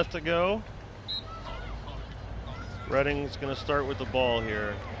 minutes left to go. Reading's going to start with the ball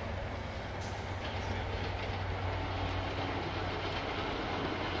here.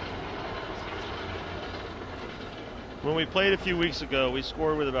 When we played a few weeks ago, we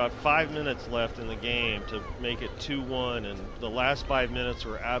scored with about 5 minutes left in the game to make it 2-1, and the last 5 minutes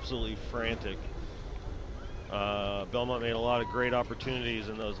were absolutely frantic. Belmont made a lot of great opportunities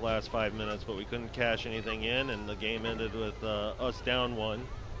in those last 5 minutes, but we couldn't cash anything in, and the game ended with us down 1.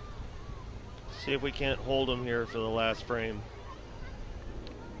 See if we can't hold them here for the last frame.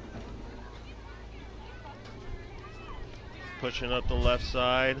 Pushing up the left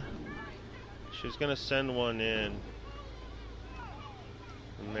side. She's going to send one in.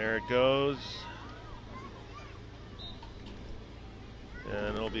 And there it goes.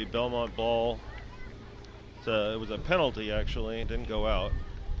 And it'll be Belmont ball. It was a penalty, actually. It didn't go out.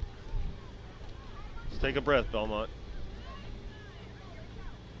 Let's take a breath, Belmont.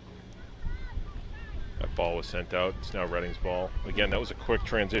 That ball was sent out. It's now Reading's ball. Again, that was a quick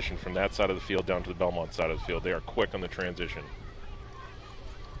transition from that side of the field down to the Belmont side of the field. They are quick on the transition.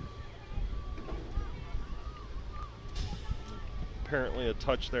 Apparently a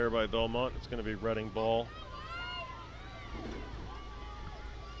touch there by Belmont. It's going to be Reading ball.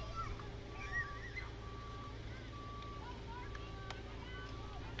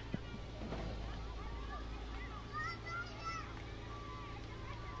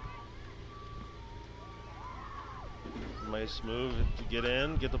 Nice move to get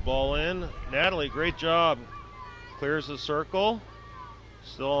in, get the ball in. Natalie, great job. Clears the circle.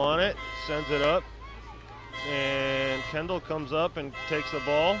 Still on it, sends it up. And Kendall comes up and takes the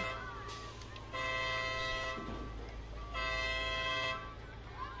ball.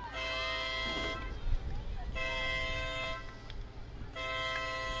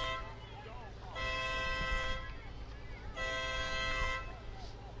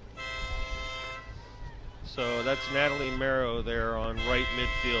 So that's Natalie Marrow there on right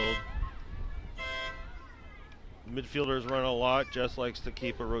midfield. Midfielders run a lot. Jess likes to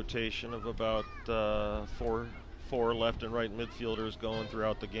keep a rotation of about four left and right midfielders going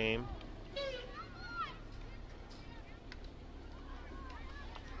throughout the game.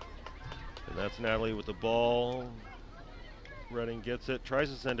 And that's Natalie with the ball. Reading gets it, tries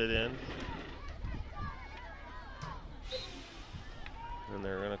to send it in. And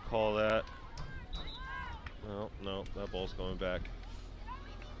they're going to call that. No, that ball's going back.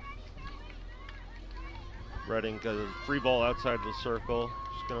 Reading got a free ball outside the circle.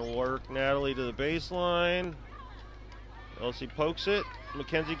 Just going to work Natalie to the baseline. Elsie pokes it.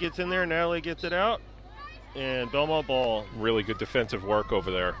 Mackenzie gets in there. Natalie gets it out. And Belmont ball. Really good defensive work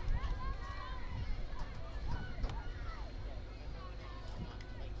over there.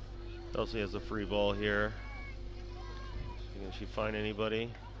 Elsie has a free ball here. Can she find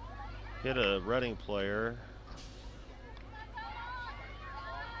anybody? Hit a Reading player.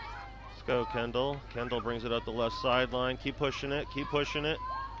 Let's go, Kendall. Kendall brings it up the left sideline. Keep pushing it. Keep pushing it.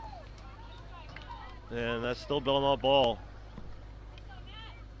 And that's still Belmont ball.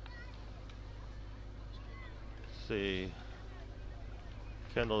 Let's see.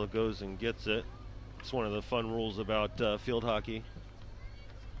 Kendall goes and gets it. It's one of the fun rules about field hockey.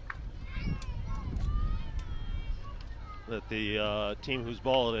 That the team whose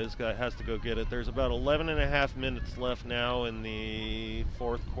ball it is has to go get it. There's about 11.5 minutes left now in the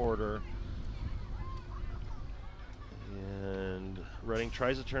fourth quarter. And Reading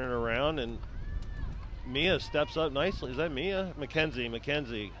tries to turn it around, and Mia steps up nicely. Is that Mia?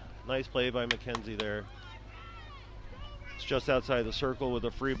 Mackenzie. Nice play by Mackenzie there. It's just outside the circle with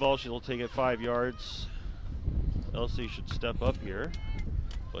a free ball. She'll take it 5 yards. Elsie should step up here,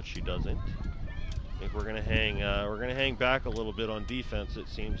 but she doesn't. I think we're gonna hang back a little bit on defense, it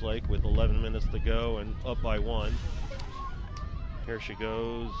seems like, with 11 minutes to go and up by 1. Here she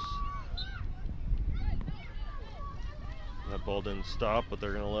goes. That ball didn't stop, but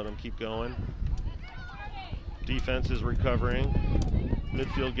they're gonna let them keep going. Defense is recovering.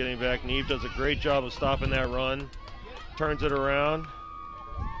 Midfield getting back. Neve does a great job of stopping that run. Turns it around.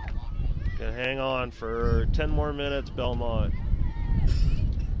 Gonna hang on for 10 more minutes, Belmont.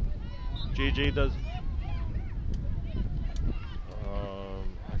 GG does.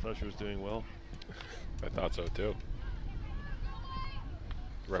 I thought she was doing well. I thought so too.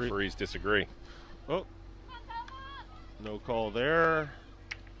 Referees disagree. Oh. No call there.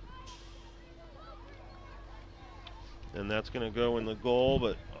 And that's going to go in the goal,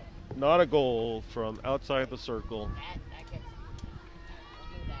 but not a goal from outside the circle.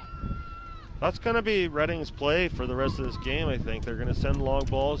 That's going to be Reading's play for the rest of this game, I think. They're going to send long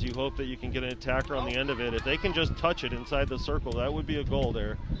balls. You hope that you can get an attacker on the end of it. If they can just touch it inside the circle, that would be a goal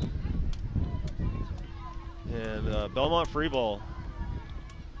there. And Belmont free ball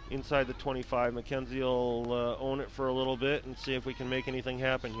inside the 25. Mackenzie will own it for a little bit and see if we can make anything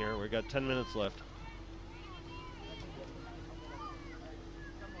happen here. We've got 10 minutes left.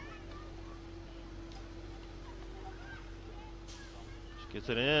 She gets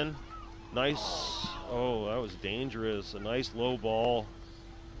it in. Nice. Oh, that was dangerous. A nice low ball.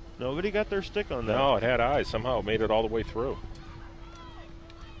 Nobody got their stick on that. No, it had eyes. Somehow it made it all the way through.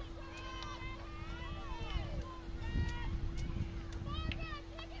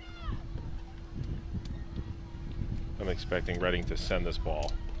 I'm expecting Reading to send this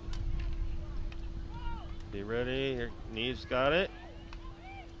ball. Be ready. Here, Neve's got it.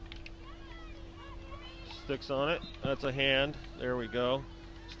 Sticks on it. That's a hand. There we go.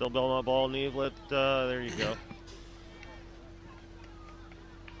 Still Belmont ball. Neve, there you go.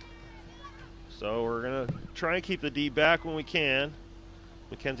 So we're going to try and keep the D back when we can.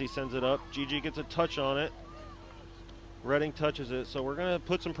 Mackenzie sends it up. GG gets a touch on it. Reading touches it. So we're going to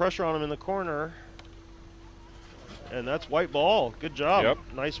put some pressure on him in the corner. And that's white ball. Good job. Yep.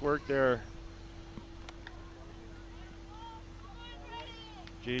 Nice work there.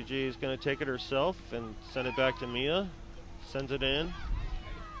 GG is going to take it herself and send it back to Mia. Sends it in.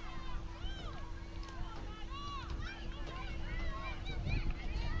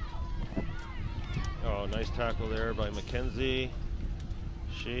 Oh, nice tackle there by Mackenzie.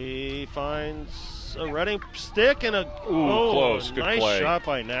 She finds a Reading stick and a close. Good nice play. Shot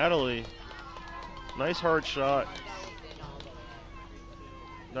by Natalie. Nice hard shot.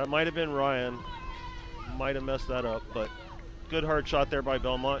 That might have been Ryan. Might have messed that up, but good hard shot there by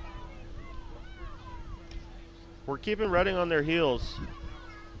Belmont. We're keeping Reading on their heels.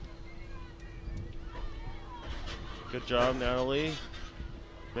 Good job, Natalie.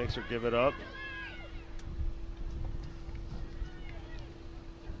 Makes her give it up.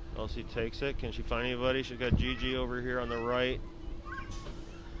 Elsie takes it. Can she find anybody? She's got GG over here on the right.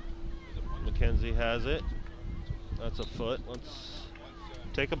 Mackenzie has it. That's a foot. Let's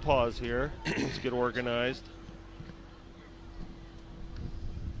take a pause here. Let's get organized.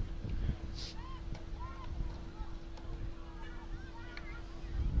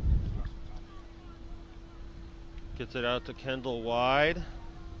 Gets it out to Kendall wide.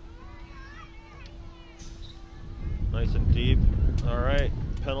 Nice and deep. All right,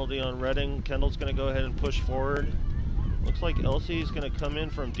 penalty on Reading. Kendall's going to go ahead and push forward. Looks like Elsie's going to come in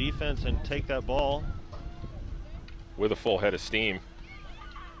from defense and take that ball. With a full head of steam.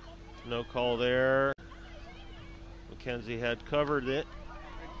 No call there. Mackenzie had covered it.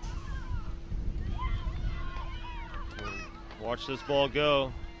 Watch this ball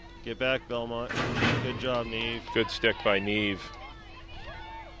go. Get back, Belmont. Good job, Neve. Good stick by Neve.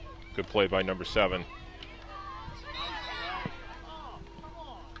 Good play by number 7.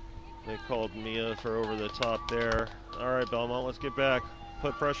 They called Mia for over the top there. All right, Belmont, let's get back.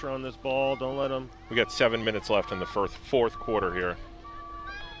 Put pressure on this ball. Don't let them. We got 7 minutes left in the fourth quarter here.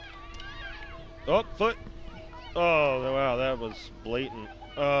 Oh, foot. Oh, wow, that was blatant.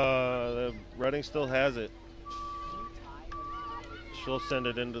 The Reading still has it. She'll send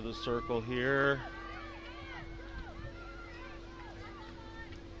it into the circle here.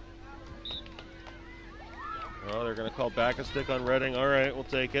 Oh, they're going to call back a stick on Reading. All right, we'll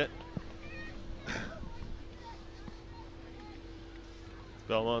take it.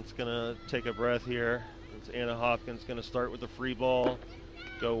 Belmont's going to take a breath here. It's Anna Hopkins going to start with the free ball.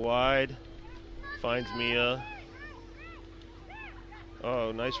 Go wide. Finds Mia.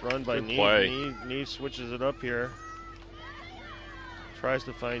 Oh, nice run by Neve. Neve switches it up here. Tries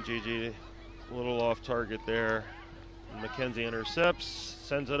to find GG. A little off target there. Mackenzie intercepts.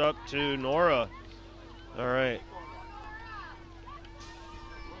 Sends it up to Nora. All right.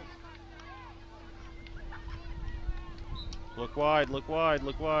 Look wide, look wide,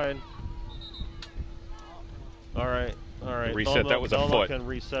 look wide. All right, all right. Reset, Belmont, that was a Belmont foot. Can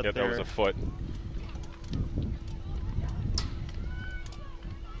reset Yeah, there. that was a foot.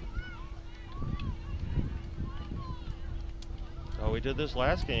 Oh, we did this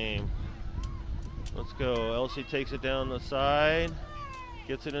last game. Let's go. Elsie takes it down the side.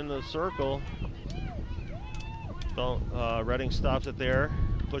 Gets it into the circle. Reading stops it there.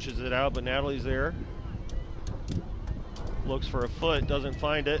 Pushes it out, but Natalie's there. Looks for a foot, doesn't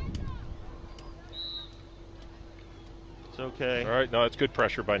find it. okay. All right, no, that's good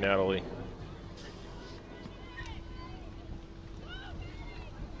pressure by Natalie.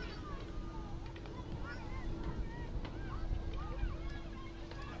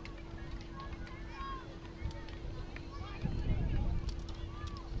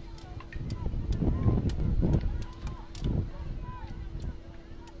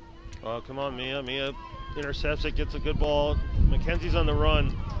 Oh, come on, Mia. Mia intercepts it, gets a good ball. Mackenzie's on the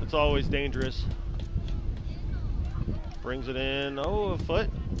run. It's always dangerous. Brings it in. Oh, a foot?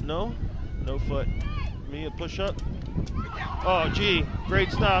 No? No foot. Mia, push up. Oh, G.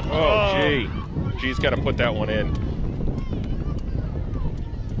 Great stop. Oh, G. G's got to put that one in.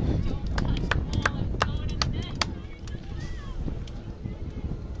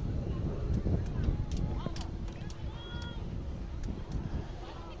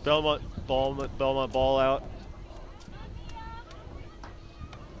 Belmont ball out.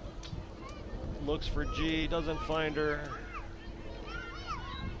 Looks for G, doesn't find her.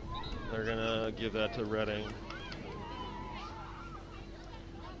 They're gonna give that to Reading.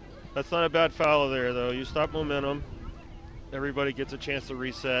 That's not a bad foul there, though. You stop momentum. Everybody gets a chance to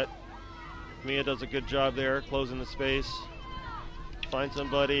reset. Mia does a good job there, closing the space. Find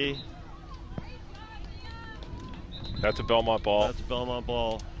somebody. That's a Belmont ball. That's a Belmont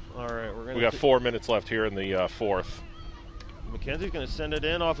ball. All right, we got 4 minutes left here in the fourth. Mackenzie's going to send it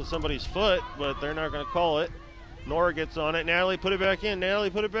in off of somebody's foot, but they're not going to call it. Nora gets on it. Natalie, put it back in. Natalie,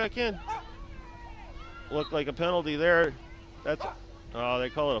 put it back in. Looked like a penalty there. That's, oh, they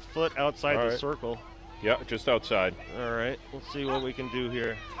call it a foot outside the circle. Yeah, just outside. All right, let's see what we can do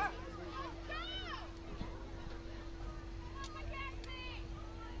here.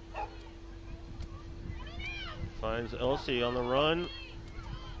 Finds Elsie on the run.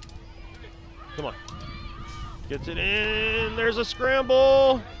 Come on. Gets it in. There's a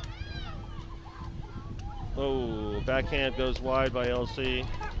scramble. Oh, backhand goes wide by Elsie.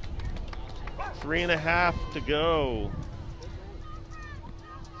 3.5 to go.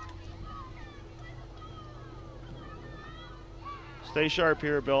 Stay sharp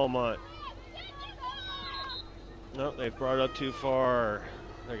here, Belmont. Nope, they've brought it up too far.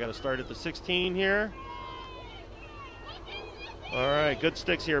 They got to start at the 16 here. All right, good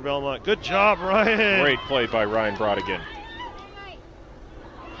sticks here, Belmont. Good job, Ryan. Great play by Ryan Brodigan.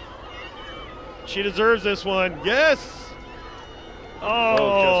 She deserves this one. Yes.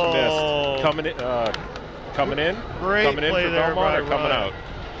 Oh, just missed. Coming in. Great coming in play for there Belmont or by coming Ryan. out?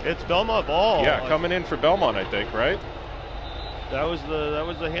 It's Belmont ball. Yeah, coming in for Belmont, I think, right? That was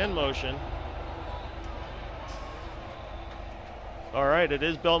the hand motion. All right, it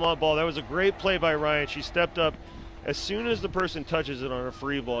is Belmont ball. That was a great play by Ryan. She stepped up. As soon as the person touches it on a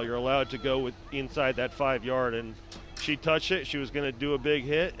free ball, you're allowed to go with inside that 5 yard. And she touched it. She was going to do a big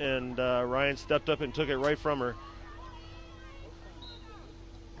hit, and Ryan stepped up and took it right from her.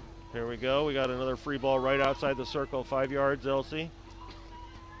 Here we go. We got another free ball right outside the circle, 5 yards, Elsie.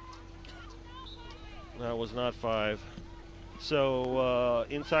 That was not 5. So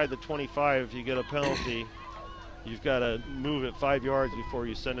inside the 25, you get a penalty. You've got to move it 5 yards before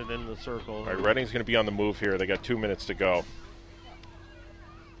you send it into the circle. All right, Reading's going to be on the move here. They got 2 minutes to go.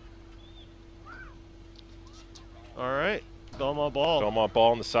 All right, Belmont ball. Belmont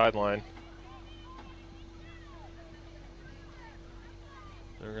ball on the sideline.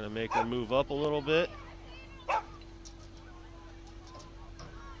 They're going to make her move up a little bit.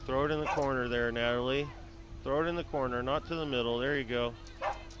 Throw it in the corner there, Natalie. Throw it in the corner, not to the middle. There you go.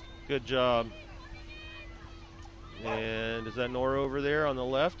 Good job. And is that Nora over there on the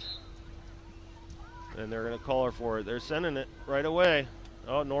left? And they're going to call her for it. They're sending it right away.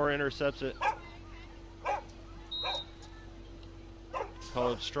 Oh, Nora intercepts it.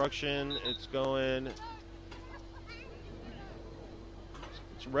 Call obstruction. It's going.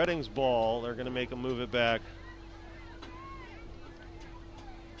 It's Reading's ball. They're going to make them move it back.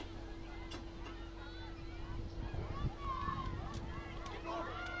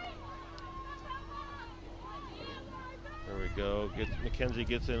 Go. Mackenzie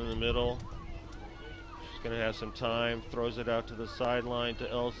gets in the middle. She's going to have some time. Throws it out to the sideline to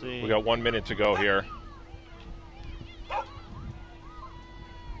Elsie. We got 1 minute to go here.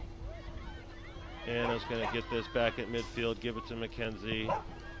 Anna's going to get this back at midfield. Give it to Mackenzie.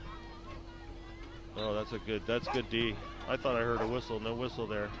 Oh, that's good D. I thought I heard a whistle. No whistle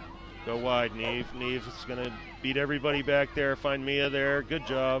there. Go wide, Neve. Neve is going to beat everybody back there. Find Mia there. Good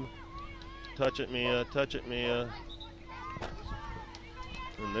job. Touch it, Mia. Touch it, Mia.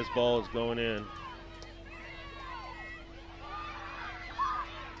 And this ball is going in.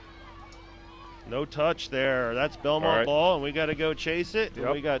 No touch there. That's Belmont ball, and we got to go chase it.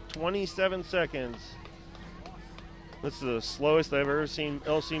 Yep. We got 27 seconds. This is the slowest I've ever seen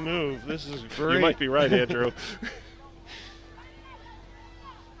LC move. This is great. You might be right, Andrew.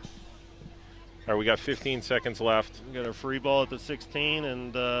 All right, we got 15 seconds left. We got a free ball at the 16,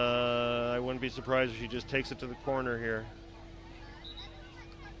 and I wouldn't be surprised if she just takes it to the corner here.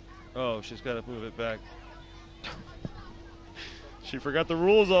 Oh, she's got to move it back. She forgot the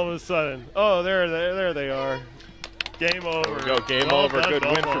rules all of a sudden. Oh, there they are. Game over. There we go. Game well over. Done, Good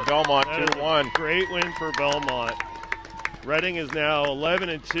Belmont. win for Belmont. 2-1. Great win for Belmont. Reading is now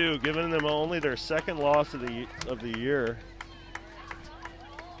 11-2, giving them only their second loss of the year.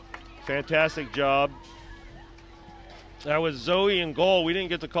 Fantastic job. That was Zoe in goal. We didn't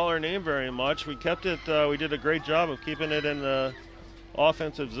get to call her name very much. We kept it. We did a great job of keeping it in the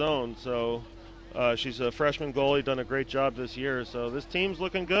offensive zone. So she's a freshman goalie, done a great job this year. So this team's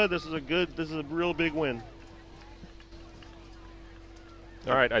looking good. This is a real big win.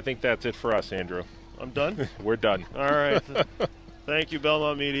 All right, I think that's it for us, Andrew. I'm done? We're done. All right. Thank you,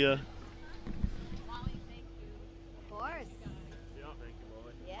 Belmont Media.